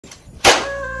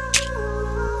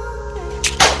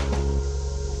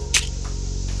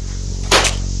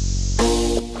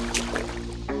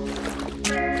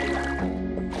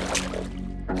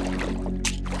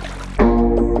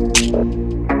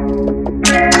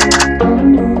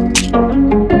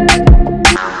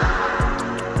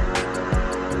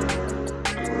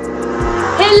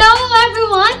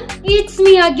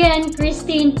again,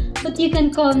 Christine, but you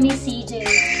can call me CJ.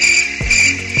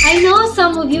 I know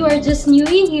some of you are just new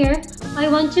in here. I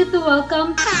want you to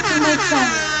welcome to my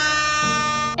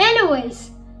channel.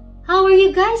 Anyways, how are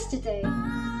you guys today?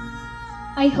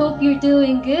 I hope you're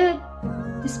doing good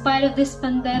despite of this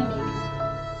pandemic.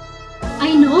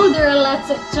 I know there are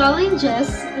lots of challenges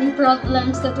and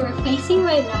problems that we're facing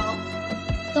right now.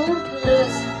 Don't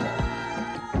lose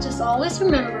hope. Just always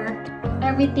remember,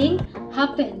 everything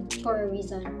happened for a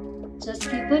reason. Just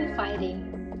keep on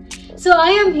fighting. So I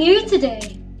am here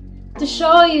today to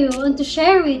show you and to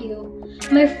share with you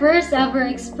my first ever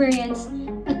experience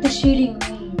at the shooting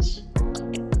range.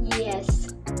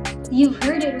 Yes, you've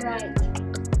heard it right,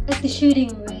 at the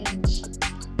shooting range.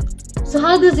 So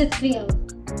how does it feel?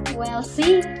 Well,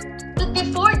 see, but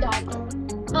before that,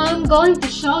 I'm going to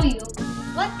show you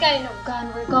what kind of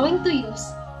gun we're going to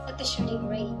use at the shooting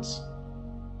range.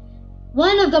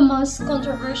 One of the most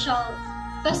controversial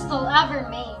pistol ever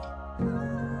made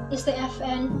is the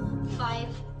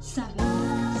FN57.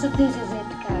 So this is it,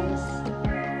 guys.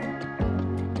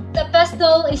 The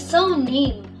pistol is so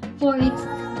named for its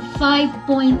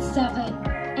 5.7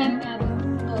 mm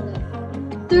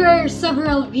bullet. There are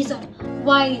several reasons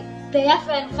why the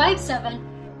FN57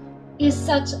 is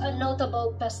such a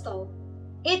notable pistol.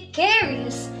 It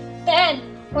carries 10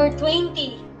 or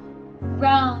 20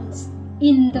 rounds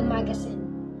in the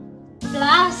magazine,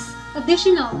 plus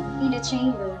additional in the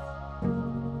chamber.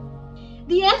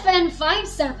 The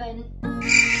FN57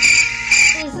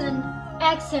 is an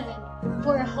excellent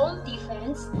for home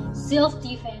defense,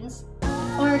 self-defense,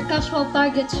 or casual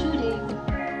target shooting,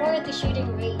 or at the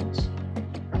shooting range.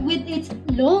 With its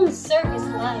long service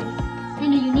life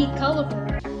and a unique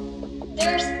caliber,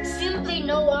 there's simply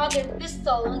no other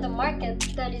pistol on the market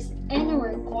that is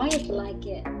anywhere quite like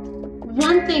it.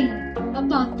 One thing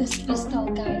about this pistol,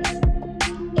 guys,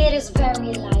 it is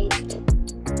very light.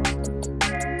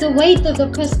 The weight of the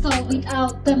pistol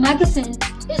without the magazine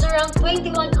is around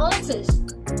 21 ounces.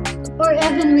 Or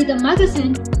even with the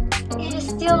magazine, it is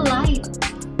still light.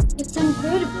 It's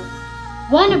incredible.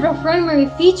 One of the primary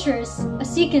features,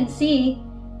 as you can see,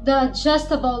 the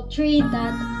adjustable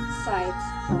 3-dot sights.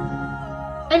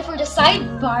 And for the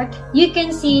side part, you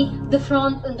can see the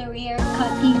front and the rear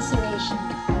cutting serration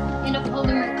and a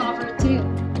polymer cover too.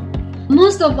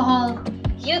 Most of all,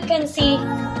 you can see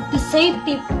the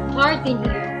safety part in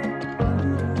here.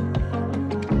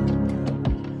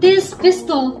 This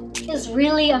pistol is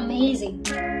really amazing.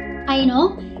 I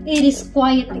know it is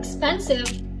quite expensive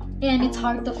and it's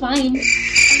hard to find,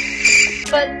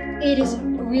 but it is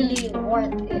really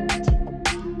worth it.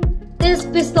 This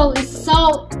pistol is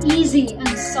so easy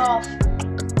and soft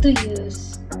to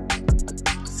use.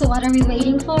 So what are we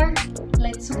waiting for?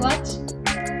 Let's watch.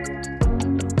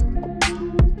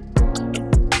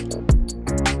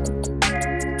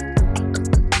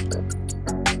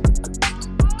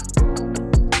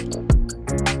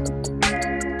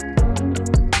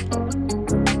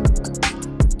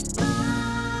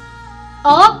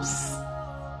 Oops!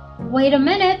 Wait a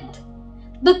minute!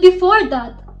 But before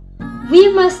that,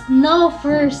 we must know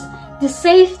first the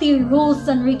safety rules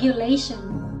and regulations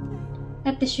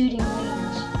at the shooting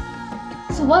range.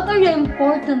 So what are the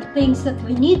important things that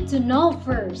we need to know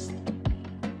first?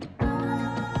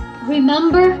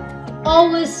 Remember,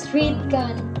 always treat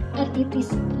gun as it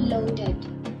is loaded.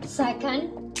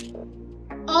 Second,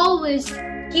 always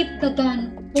keep the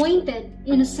gun pointed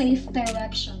in a safe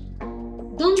direction.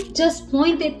 Don't just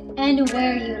point it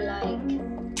anywhere you like.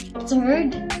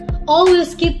 Third,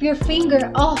 always keep your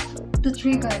finger off the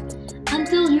trigger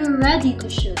until you're ready to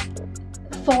shoot.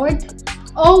 Fourth,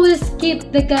 always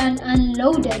keep the gun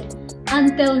unloaded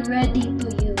until ready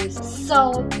to use.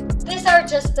 So, these are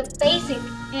just the basic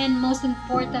and most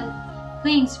important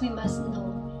things we must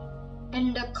know.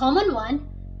 And the common one,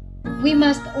 we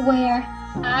must wear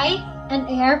eye and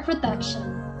ear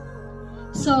protection.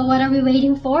 So what are we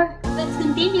waiting for? Let's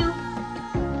continue.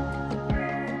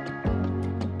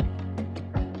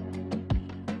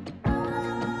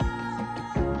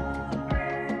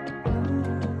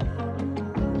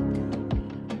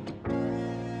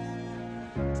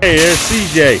 Hey, there's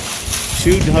CJ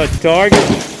shooting her target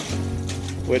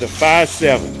with a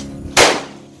 5.7.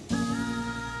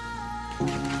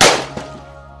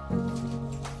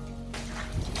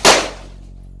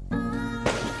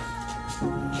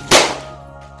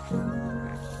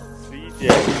 CJ,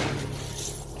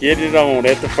 get it on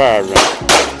at the fire range.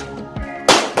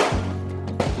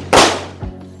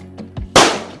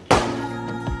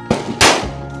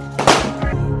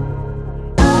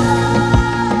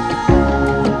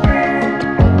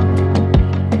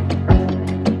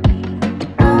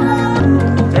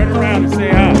 Turn around and say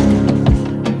hi.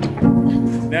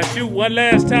 one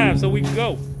last time so we can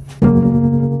go.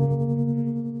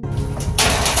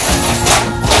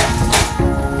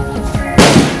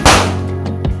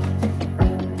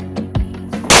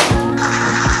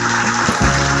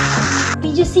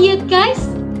 Did you see it, guys?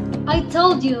 I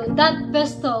told you that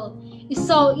pistol is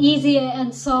so easy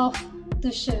and soft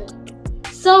to shoot.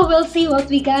 So we'll see what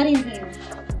we got in here.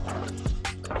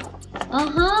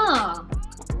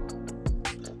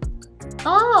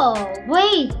 Oh,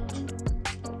 wait.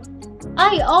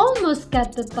 I almost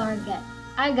got the target.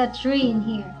 I got 3 in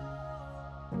here.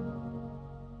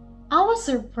 I was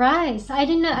surprised. I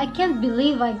can't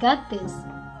believe I got this.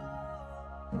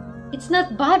 It's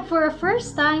not bad for a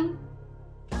first time.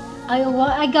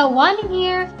 I got 1 in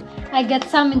here. I got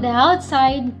some in the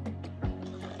outside.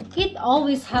 It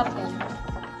always happens.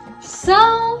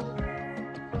 So,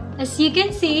 as you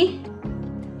can see,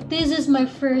 this is my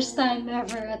first time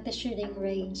ever at the shooting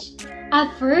range.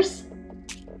 At first,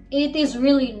 it is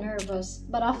really nervous,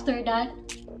 but after that,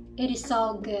 it is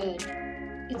so good.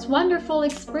 It's a wonderful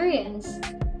experience.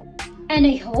 And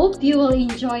I hope you will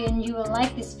enjoy and you will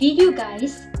like this video,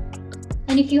 guys.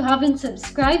 And if you haven't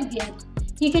subscribed yet,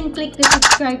 you can click the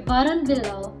subscribe button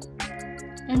below.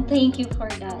 And thank you for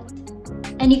that.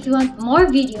 And if you want more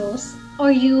videos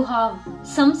or you have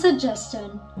some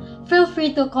suggestion, feel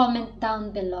free to comment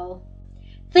down below.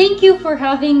 Thank you for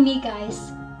having me,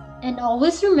 guys. And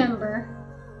always remember,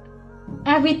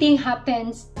 everything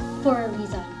happens for a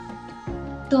reason.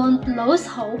 Don't lose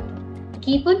hope,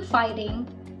 keep on fighting,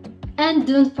 and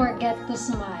don't forget to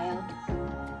smile.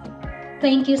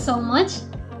 Thank you so much,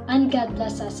 and God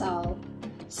bless us all.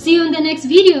 See you in the next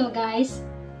video, guys.